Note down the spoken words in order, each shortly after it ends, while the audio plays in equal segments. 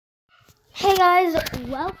Hey guys,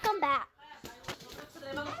 welcome back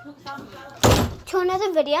to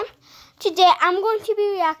another video. Today I'm going to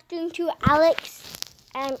be reacting to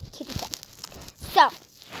Alexmcutie10.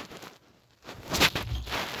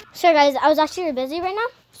 So guys, I was actually busy right now.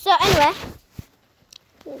 So anyway,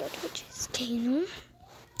 I'm going to go to his channel.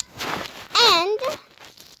 And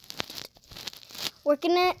we're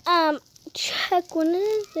gonna check one of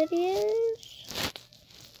his videos.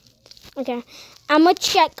 Okay, I'm gonna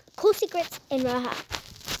check cool secrets in Raha.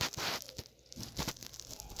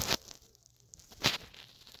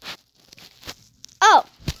 Oh,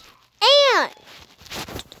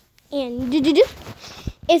 and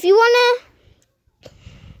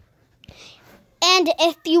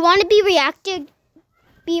if you wanna be reacted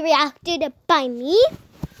by me,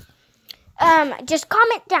 just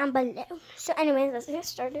comment down below. So anyways, let's get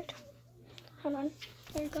started. Hold on,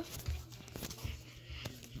 there you go.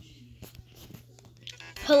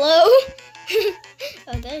 Hello?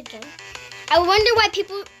 Oh, there you go. I wonder why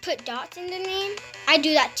people put dots in the name. I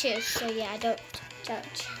do that too, so yeah, don't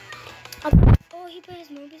judge. Oh, he put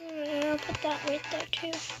his movies in there. I'll put that right there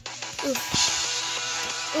too.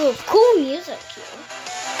 Ooh, cool music here.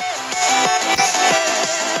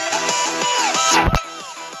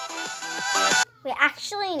 Wait,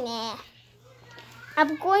 actually, nah.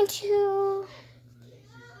 I'm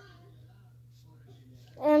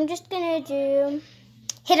just gonna do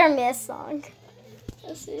hit or miss song.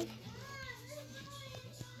 Let's see.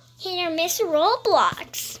 Hit or miss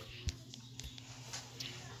Roblox.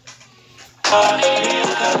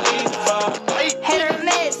 Hit or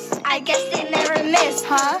miss, I guess they never miss,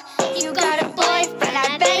 huh? You got a boyfriend,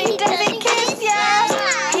 I bet he doesn't kiss ya.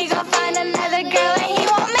 He gon' find another girl and he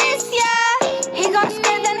won't miss ya. He gon'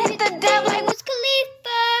 spin and hit the devil like Wiz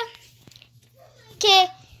Khalifa. Okay.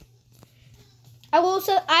 I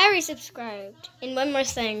already subscribed. And one more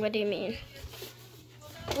thing, what do you mean?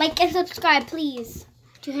 Like and subscribe, please,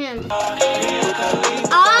 to him. Oh,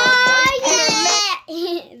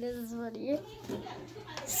 yeah! This is funny.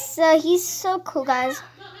 So, he's so cool, guys.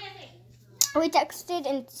 We texted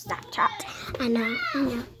in Snapchat. I know,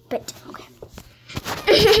 but okay.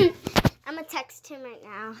 I'm gonna text him right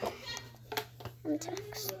now. I'm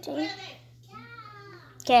texting.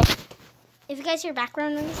 Okay. If you guys hear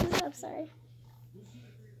background noises, I'm sorry.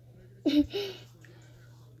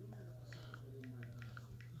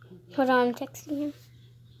 Hold on, I'm texting him.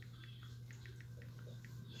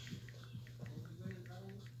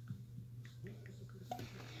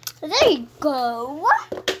 So there you go.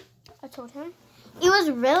 I told him. It was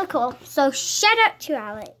really cool. So shout out to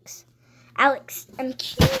Alex.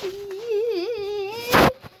 Alexmcutie.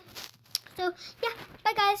 So yeah,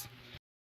 bye guys.